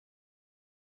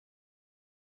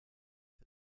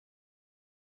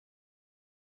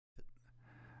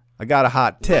I got a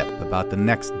hot tip about the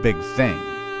next big thing,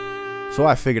 so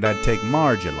I figured I'd take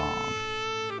Marge along.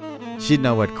 She'd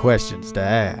know what questions to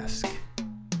ask.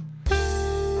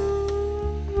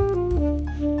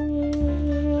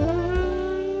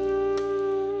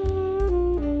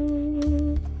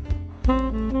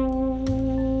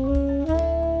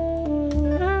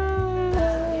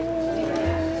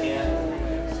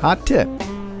 Hot tip.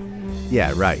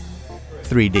 Yeah, right.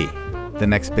 3D, the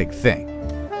next big thing.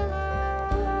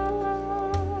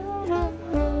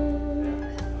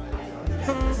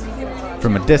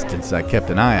 From a distance, I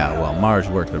kept an eye out while Marge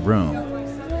worked the room.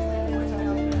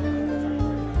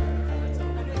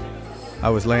 I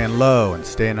was laying low and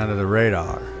staying under the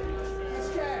radar.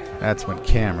 That's when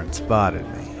Cameron spotted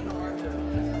me.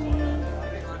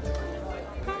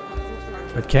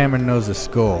 But Cameron knows the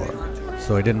score,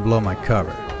 so he didn't blow my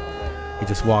cover. He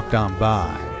just walked on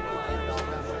by.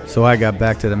 So I got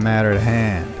back to the matter at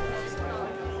hand.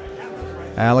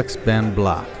 Alex Ben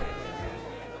Block,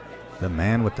 the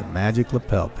man with the magic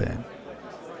lapel pin.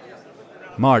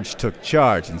 Marge took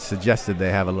charge and suggested they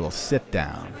have a little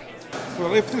sit-down.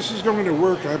 Well, if this is going to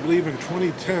work, I believe in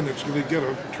 2010 it's going to get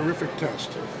a terrific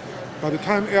test. By the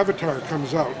time Avatar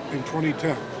comes out in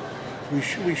 2010,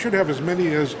 we should have as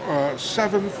many as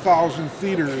 7,000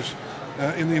 theaters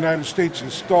in the United States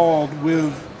installed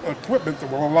with equipment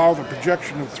that will allow the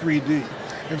projection of 3D.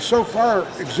 And so far,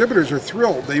 exhibitors are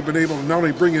thrilled. They've been able to not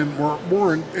only bring in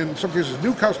more in some cases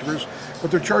new customers, but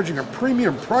they're charging a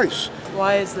premium price.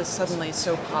 Why is this suddenly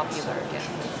so popular again?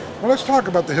 Well, let's talk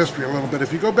about the history a little bit.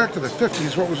 If you go back to the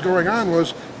 50s, what was going on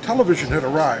was television had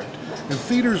arrived, and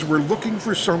theaters were looking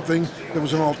for something that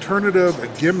was an alternative, a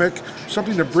gimmick,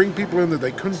 something to bring people in that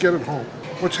they couldn't get at home.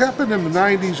 What's happened in the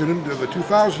 90s and into the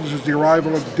 2000s is the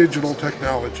arrival of digital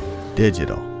technology.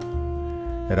 Digital.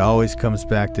 It always comes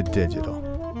back to digital.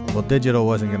 Well, digital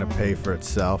wasn't going to pay for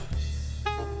itself.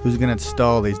 Who's going to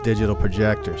install these digital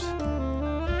projectors?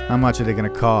 How much are they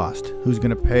going to cost? Who's going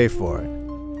to pay for it?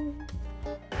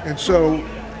 And so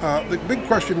the big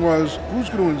question was, who's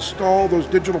going to install those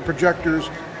digital projectors?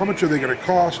 How much are they going to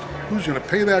cost? Who's going to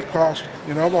pay that cost?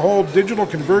 You know, the whole digital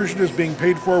conversion is being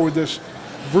paid for with this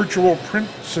virtual print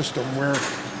system where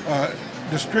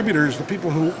distributors, the people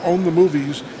who own the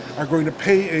movies, are going to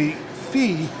pay a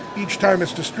fee each time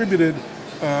it's distributed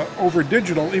over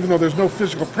digital, even though there's no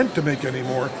physical print to make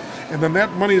anymore. And then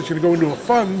that money is going to go into a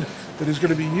fund that is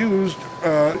going to be used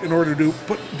in order to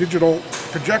put digital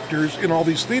projectors in all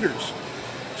these theaters.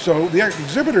 So the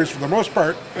exhibitors, for the most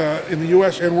part, in the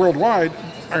US and worldwide,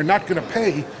 are not going to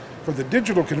pay for the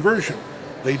digital conversion.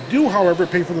 They do, however,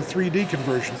 pay for the 3D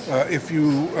conversion. If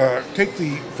you take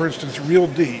for instance, Real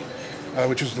D,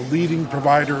 which is the leading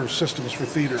provider of systems for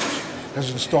theaters, has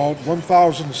installed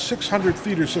 1,600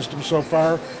 theater systems so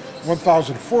far,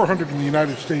 1,400 in the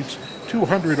United States,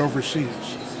 200 overseas.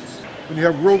 When you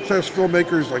have world-class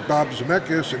filmmakers like Bob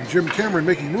Zemeckis and Jim Cameron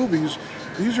making movies,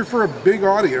 these are for a big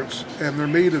audience, and they're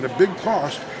made at a big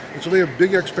cost, and so they have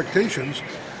big expectations.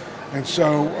 And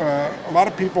so a lot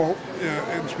of people,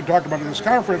 as we talked about at this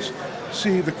conference,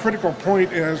 see the critical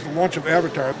point as the launch of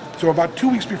Avatar. So about 2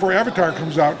 weeks before Avatar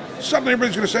comes out, suddenly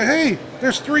everybody's going to say, hey,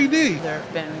 there's 3D. There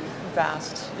have been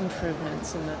vast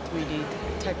improvements in the 3D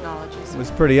technologies. It was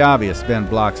pretty obvious Ben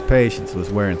Block's patience was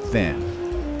wearing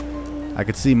thin. I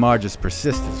could see Marge's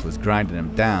persistence was grinding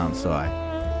him down, so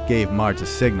I gave Marge a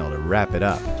signal to wrap it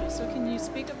up. So can you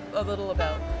speak a little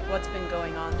about what's been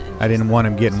going on? I didn't want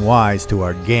him getting wise to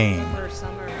our game.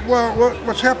 Well,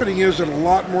 what's happening is that a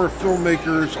lot more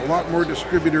filmmakers, a lot more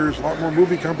distributors, a lot more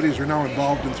movie companies are now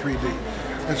involved in 3D.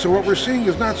 And so what we're seeing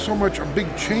is not so much a big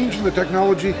change in the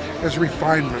technology as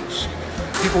refinements.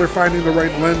 People are finding the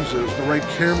right lenses, the right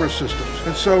camera systems.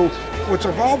 And so what's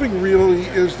evolving really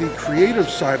is the creative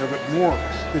side of it more.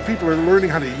 That people are learning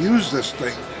how to use this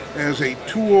thing as a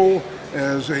tool,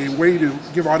 as a way to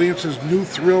give audiences new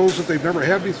thrills that they've never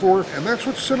had before. And that's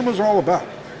what cinema's all about.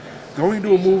 Going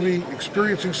to a movie,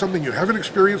 experiencing something you haven't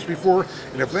experienced before,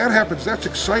 and if that happens, that's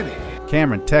exciting.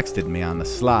 Cameron texted me on the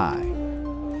sly.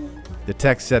 The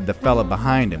text said the fella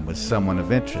behind him was someone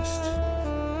of interest.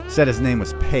 Said his name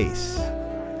was Pace.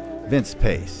 Vince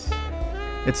Pace.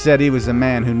 It said he was a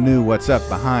man who knew what's up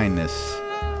behind this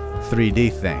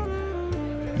 3D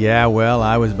thing. Yeah, well,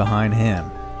 I was behind him.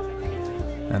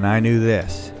 And I knew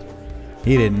this.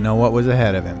 He didn't know what was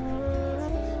ahead of him.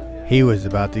 He was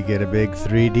about to get a big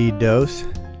 3D dose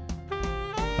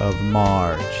of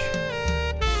Marge.